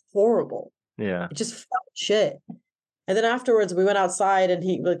felt horrible. Yeah. It just felt shit. And then afterwards we went outside and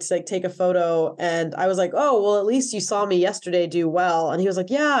he would like take a photo, and I was like, "Oh, well, at least you saw me yesterday do well." And he was like,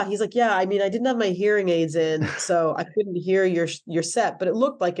 "Yeah." He's like, "Yeah, I mean, I didn't have my hearing aids in, so I couldn't hear your set, but it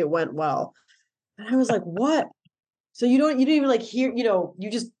looked like it went well." And I was like, "What?" So you didn't even like hear, you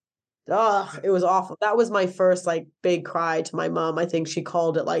just, it was awful. That was my first like big cry to my mom. I think she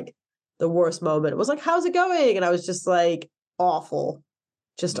called it like the worst moment. It was like, "How's it going?" And I was just like, awful,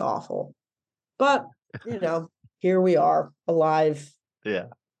 just awful. But, here we are, alive. Yeah.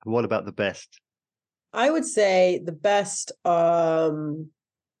 What about the best? I would say the best. So,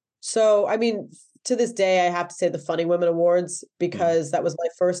 I mean, to this day, I have to say the Funny Women Awards, because that was my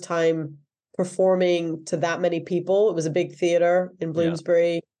first time performing to that many people. It was a big theater in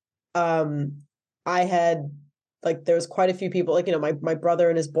Bloomsbury. I had like, there was quite a few people, like, my brother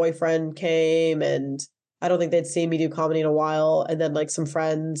and his boyfriend came, and I don't think they'd seen me do comedy in a while. And then like some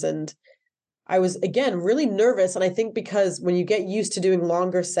friends, and I was again really nervous. And I think because when you get used to doing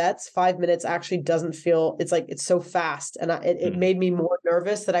longer sets, 5 minutes actually doesn't feel, it's like, it's so fast. And it made me more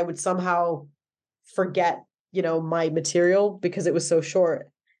nervous that I would somehow forget, my material because it was so short.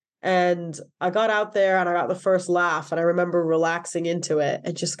 And I got out there and I got the first laugh, and I remember relaxing into it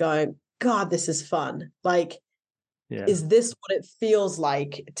and just going, "God, this is fun." Like, is this what it feels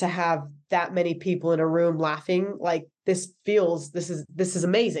like to have that many people in a room laughing? Like, this is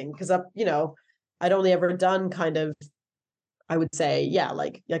amazing. Because I'd only ever done kind of, I would say,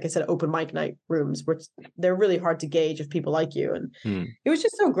 like I said, open mic night rooms, which they're really hard to gauge if people like you. And it was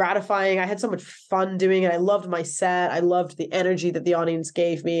just so gratifying. I had so much fun doing it. I loved my set. I loved the energy that the audience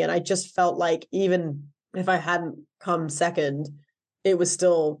gave me. And I just felt like even if I hadn't come second, it was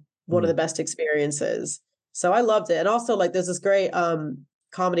still one of the best experiences. So I loved it. And also, like, there's this great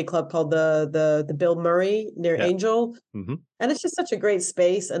comedy club called the Bill Murray near Angel. And it's just such a great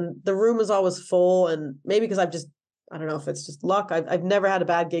space. And the room is always full. And maybe because I don't know if it's just luck. I've never had a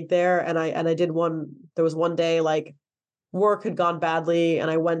bad gig there. And I did there was one day like work had gone badly,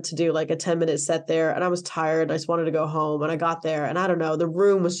 and I went to do like a 10-minute set there, and I was tired and I just wanted to go home. And I got there, and I don't know, the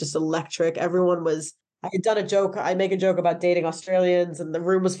room was just electric. I had done a joke. I make a joke about dating Australians, and the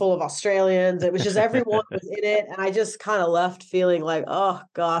room was full of Australians. It was just, everyone was in it. And I just kind of left feeling like, oh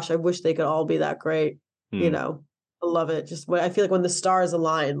gosh, I wish they could all be that great. I love it. Just I feel like when the stars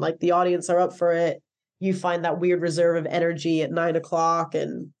align, like the audience are up for it, you find that weird reserve of energy at 9:00,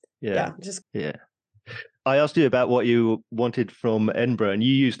 and I asked you about what you wanted from Edinburgh, and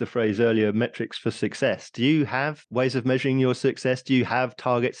you used the phrase earlier, metrics for success. Do you have ways of measuring your success? Do you have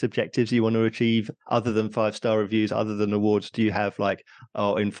targets, objectives you want to achieve other than 5-star reviews, other than awards? Do you have like,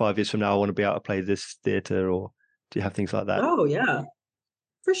 oh, in 5 years from now, I want to be able to play this theatre, or do you have things like that? Oh, yeah,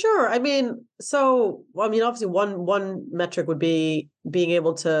 for sure. I mean, obviously one metric would be being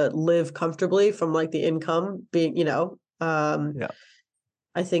able to live comfortably from like the income being,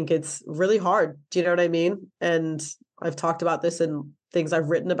 I think it's really hard. Do you know what I mean? And I've talked about this in things I've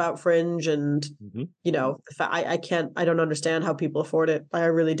written about Fringe, and I don't understand how people afford it. I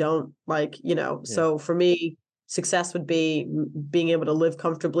really don't. So for me, success would be being able to live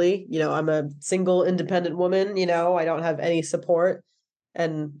comfortably. I'm a single independent woman, I don't have any support,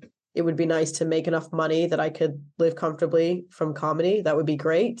 and it would be nice to make enough money that I could live comfortably from comedy. That would be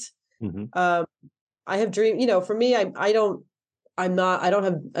great. I have dream, for me, I don't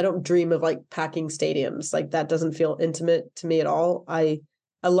dream of like packing stadiums. Like that doesn't feel intimate to me at all. I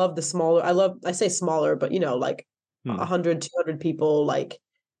love the smaller, I say smaller, but 100, 200 people, like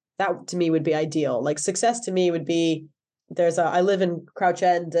that to me would be ideal. Like success to me would be, I live in Crouch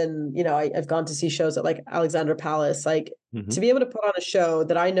End, and I've gone to see shows at like Alexandra Palace. Like to be able to put on a show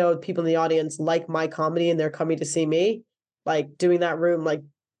that I know people in the audience like my comedy and they're coming to see me, like doing that room, like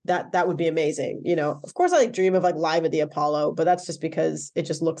that would be amazing. Of course I like dream of like live at the Apollo, but that's just because it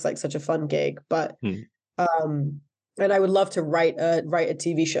just looks like such a fun gig. But and I would love to write a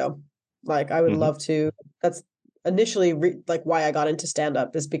TV show. Like I would love to. That's initially like why I got into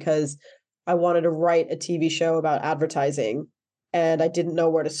stand-up, is because I wanted to write a TV show about advertising, and I didn't know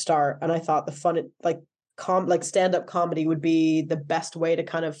where to start. And I thought the fun, like stand-up comedy would be the best way to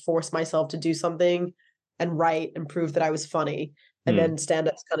kind of force myself to do something and write and prove that I was funny. And then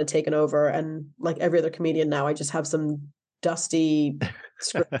stand-up's kind of taken over. And like every other comedian now, I just have some dusty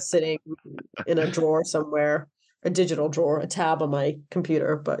script sitting in a drawer somewhere, a digital drawer, a tab on my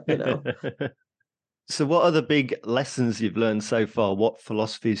computer, but So what are the big lessons you've learned so far? What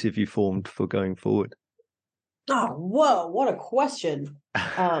philosophies have you formed for going forward? Oh, whoa, what a question.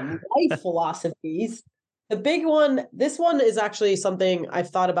 Life philosophies. The big one, this one is actually something I've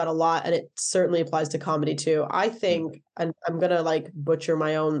thought about a lot, and it certainly applies to comedy too. I think, and I'm going to like butcher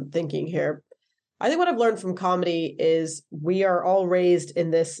my own thinking here. I think what I've learned from comedy is we are all raised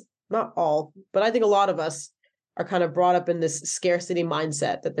in this, not all, but I think a lot of us are kind of brought up in this scarcity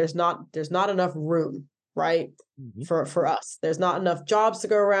mindset that there's not enough room, right? For us. There's not enough jobs to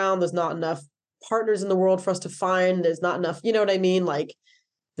go around. There's not enough partners in the world for us to find. There's not enough, you know what I mean? Like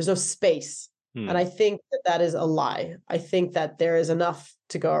there's no space. And I think that is a lie. I think that there is enough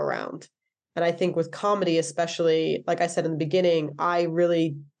to go around. And I think with comedy, especially, like I said in the beginning, I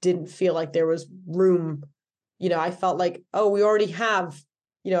really didn't feel like there was room. I felt like, oh, we already have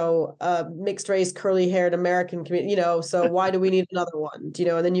mixed race, curly haired American community, so why do we need another one?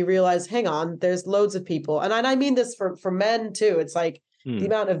 And then you realize, hang on, there's loads of people. And I mean this for men too. It's like the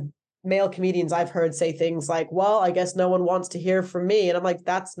amount of male comedians I've heard say things like, well, I guess no one wants to hear from me. And I'm like,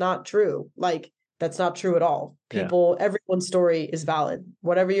 that's not true. Like, that's not true at all. Everyone's story is valid.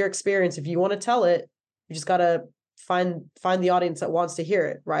 Whatever your experience, if you want to tell it, you just got to find the audience that wants to hear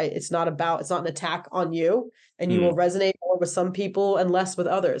it, right? It's not an attack on you, and you will resonate more with some people and less with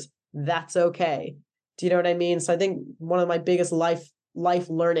others. That's okay. Do you know what I mean? So I think one of my biggest life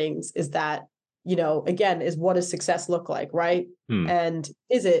learnings is that, again, is what does success look like, right? And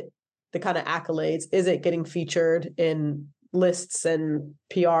is it the kind of accolades? Is it getting featured in lists and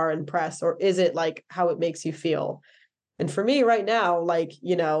PR and press, or is it like how it makes you feel? And for me right now, like,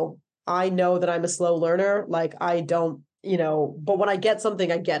 I know that I'm a slow learner. Like I don't, but when I get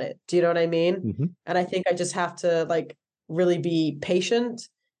something, I get it. Do you know what I mean? And I think I just have to like really be patient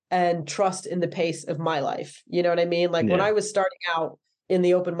and trust in the pace of my life. You know what I mean? Like when I was starting out in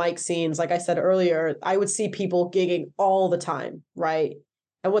the open mic scenes, like I said earlier, I would see people gigging all the time, right?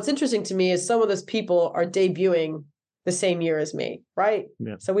 And what's interesting to me is some of those people are debuting the same year as me, right?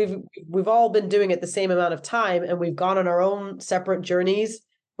 So we've all been doing it the same amount of time, and we've gone on our own separate journeys,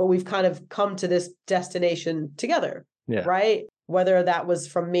 but we've kind of come to this destination together, right? Whether that was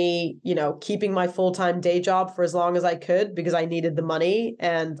from me, keeping my full-time day job for as long as I could because I needed the money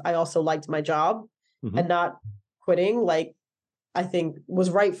and I also liked my job, and not quitting, like I think was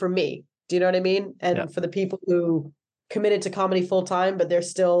right for me. Do you know what I mean? And for the people who committed to comedy full-time, but they're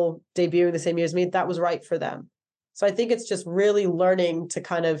still debuting the same year as me, that was right for them. So I think it's just really learning to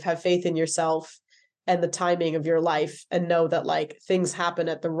kind of have faith in yourself and the timing of your life, and know that like things happen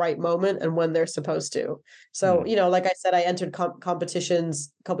at the right moment and when they're supposed to. So, like I said, I entered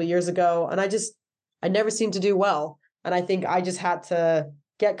competitions a couple of years ago, and I never seemed to do well. And I think I just had to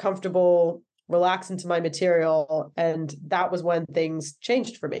get comfortable, relax into my material. And that was when things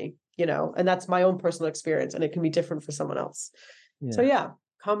changed for me, and that's my own personal experience, and it can be different for someone else. So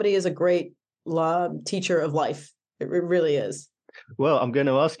comedy is a great teacher of life. It really is. Well, I'm going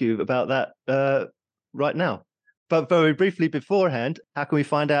to ask you about that right now. But very briefly beforehand, how can we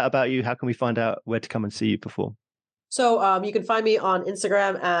find out about you? How can we find out where to come and see you perform? So you can find me on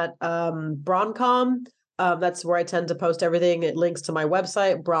Instagram at Broncom. That's where I tend to post everything. It links to my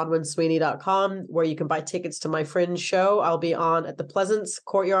website, bronwynsweeney.com, where you can buy tickets to my Fringe show. I'll be on at the Pleasance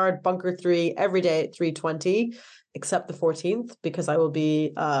Courtyard, Bunker 3, every day at 3:20, except the 14th, because I will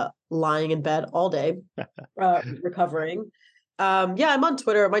be lying in bed all day, recovering. I'm on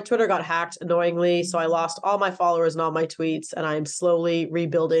Twitter. My Twitter got hacked annoyingly, so I lost all my followers and all my tweets, and I'm slowly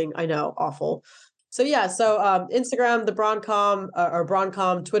rebuilding. I know, awful. So Instagram, the Broncom, or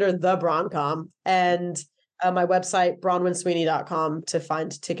Broncom, Twitter, the Broncom, and my website, bronwynsweeney.com, to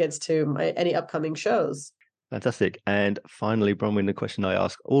find tickets to any upcoming shows. Fantastic. And finally, Bronwyn, the question I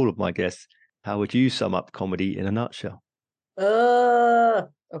ask all of my guests, how would you sum up comedy in a nutshell?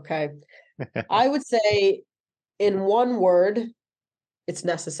 Okay. I would say, in one word, it's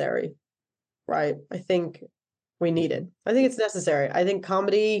necessary, right? I think we need it. I think it's necessary. I think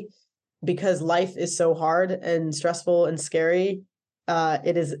comedy, because life is so hard and stressful and scary,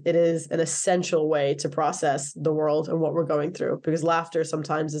 it is an essential way to process the world and what we're going through, because laughter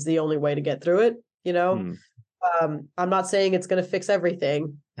sometimes is the only way to get through it, you know? I'm not saying it's going to fix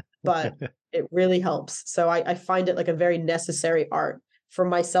everything, but it really helps. So I find it like a very necessary art. For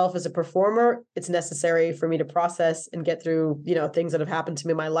myself as a performer, it's necessary for me to process and get through, things that have happened to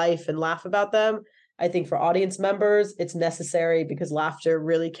me in my life and laugh about them. I think for audience members, it's necessary because laughter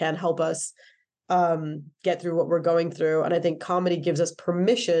really can help us get through what we're going through. And I think comedy gives us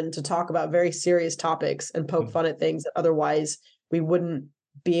permission to talk about very serious topics and poke fun at things that otherwise we wouldn't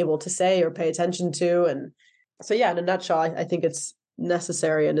be able to say or pay attention to. And so, in a nutshell, I think it's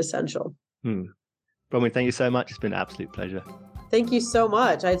necessary and essential. Bronwyn, thank you so much. It's been an absolute pleasure. Thank you so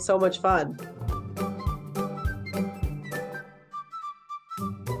much. I had so much fun.